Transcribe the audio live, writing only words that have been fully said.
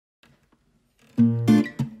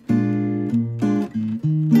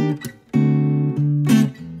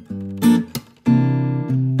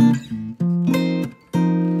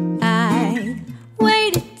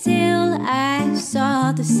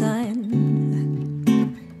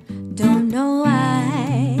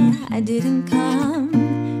didn't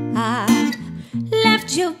come. I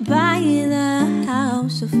left you by the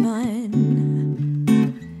house of fun.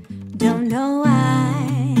 Don't know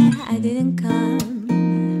why I didn't come.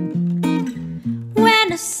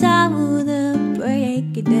 When I saw the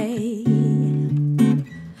break of day,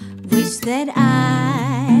 wish that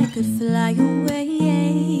I could fly away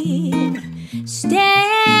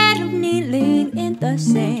instead of kneeling in the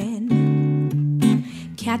sand,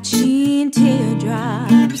 catching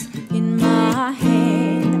teardrops in my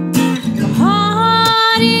hand. My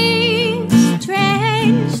heart is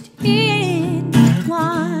drenched in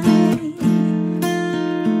wine.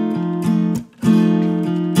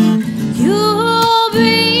 You'll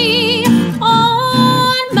be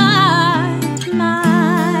on my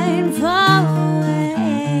mind forever.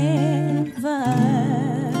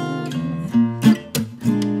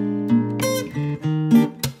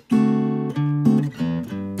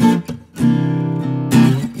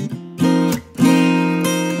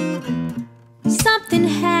 Something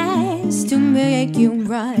has to make you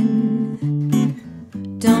run.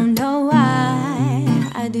 Don't know why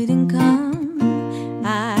I didn't come.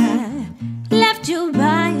 I left you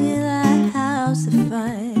by the house of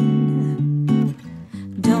fun.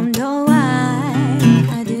 Don't know why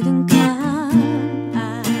I didn't come.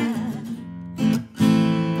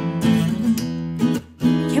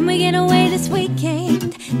 Can we get away this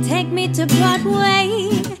weekend? Take me to Broadway.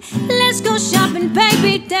 Let's go shopping,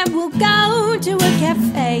 baby, then we'll go to a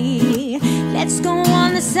cafe. Let's go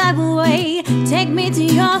on the subway, take me to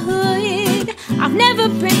your hood. I've never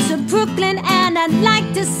been to Brooklyn and I'd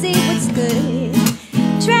like to see what's good.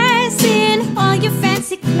 Dress in all your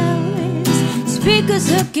fancy clothes, speakers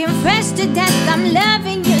hooking fresh to death. I'm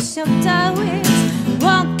loving your shoulders.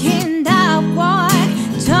 Walking that walk,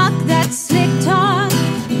 talk that slick talk,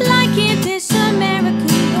 like it is American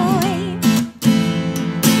boy.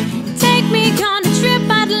 Take me on a trip,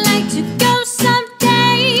 I'd like to go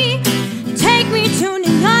someday. Take me to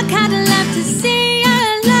New York, I'd love to see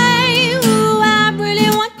LA. Ooh, I really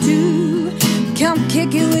want to come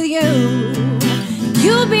kick it with you.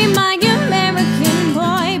 You be my American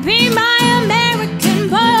boy, be my American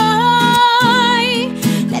boy.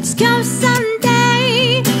 Let's go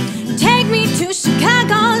someday. Take me to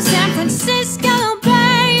Chicago, San Francisco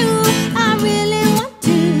Bay. Ooh, I really want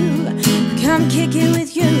to come kick it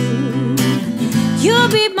with you. You'll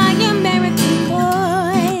be my American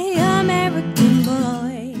boy, American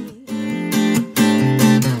boy.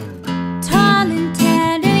 Tall and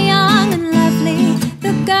tan and young and lovely,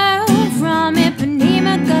 the girl from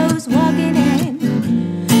Ipanema goes walking in.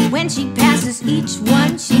 When she passes each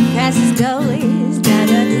one, she passes goes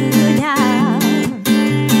da-da-doo-da.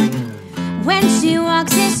 When she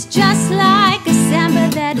walks, it's just like a samba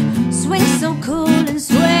that swings so cool and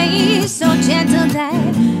sways so gentle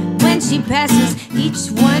that when she passes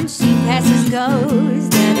each one, she passes goes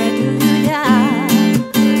da-da-doo-da.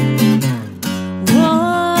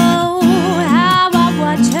 Whoa, how I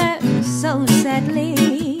watch her so sadly.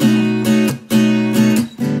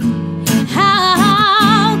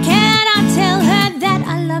 How can I tell her that I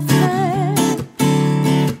love her?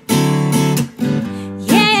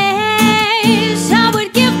 Yes, I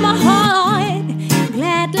would give my heart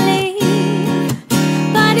gladly,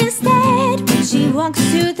 but instead when she walks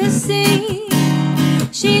to the sea,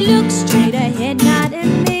 she looks straight ahead, not at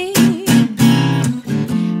me.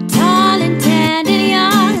 Tall and tan and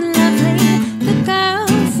young and lovely, the girl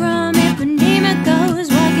from Ipanema goes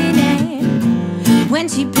walking in. When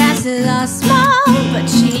she passes, I smile, but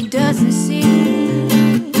she doesn't see.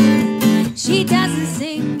 She doesn't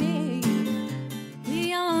see me.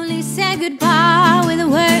 We only said goodbye with the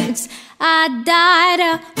words, I died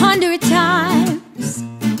 100 times.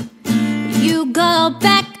 You go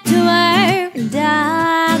back to her and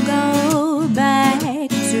I go back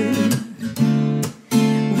to.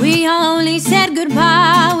 We only said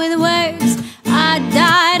goodbye with words, I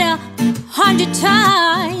died 100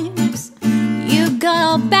 times. You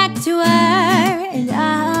go back to her and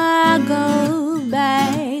I go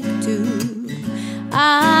back to.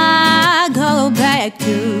 I go back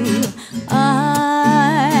to us.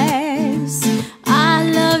 I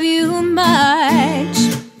love you much.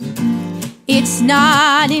 It's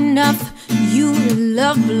not enough, you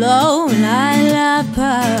love blown, I love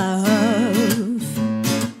puff.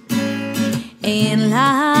 And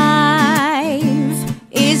life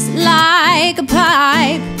is like a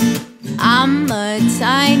pipe. I'm a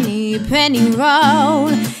tiny penny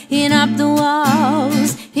rolling up the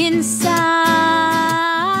walls inside.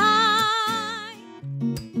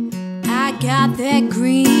 I got that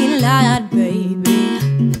green light, baby.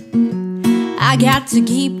 I got to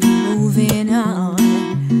keep moving on.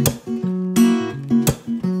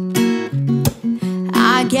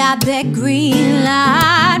 got that green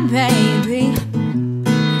light, baby.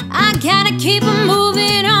 I gotta keep on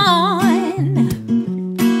moving on.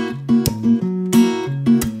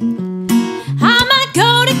 I might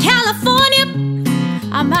go to California,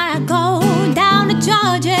 I might go down to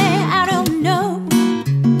Georgia, I don't know.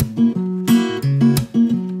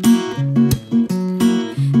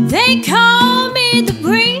 They call me the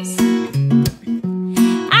breeze,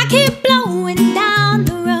 I keep blowing down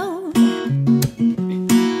the road.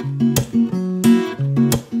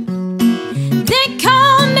 They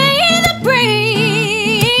call me the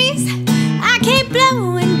breeze, I keep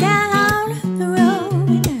blowing down the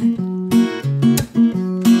road.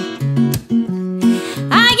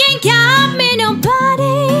 I ain't got me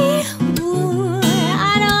nobody, ooh,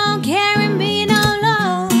 I don't carry me no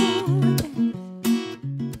load.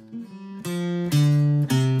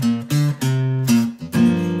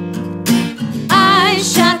 I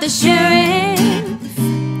shot the sheriff,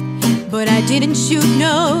 but I didn't shoot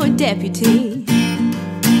no deputy.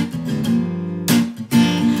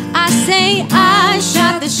 I say I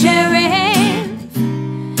shot the sheriff,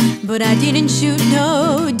 but I didn't shoot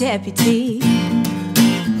no deputy.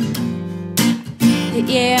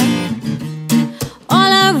 Yeah,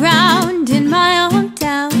 all around in my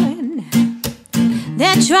hometown,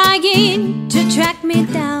 they're trying to track me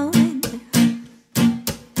down.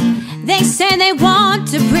 They say they want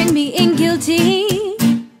to bring me in guilty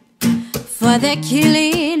for the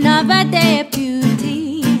killing of a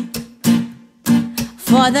deputy,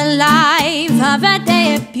 for the life of a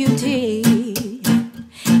deputy.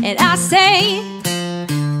 And I say,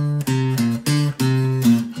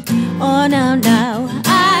 oh no, no,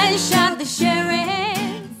 I shot the sheriff.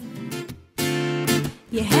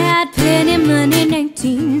 You had plenty money in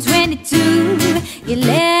 1922. You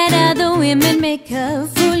let other women make a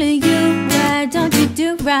fool of you. Why don't you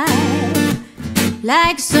do right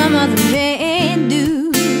like some other men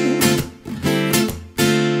do?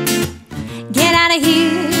 Get out of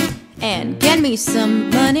here and get me some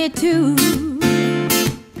money too.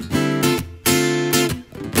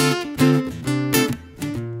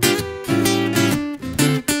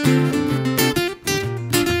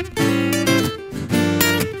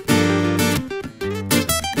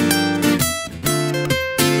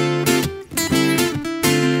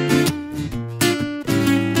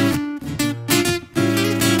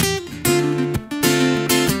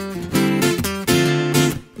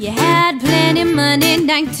 You had plenty money in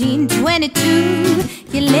 1922.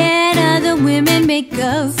 You let other women make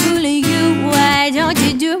a fool of you. Why don't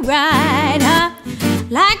you do right, huh?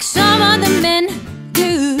 Like some other men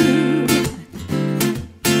do.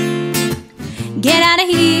 Get out of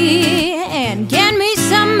here and get me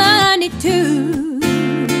some money too.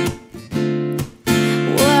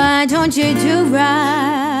 Why don't you do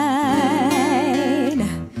right?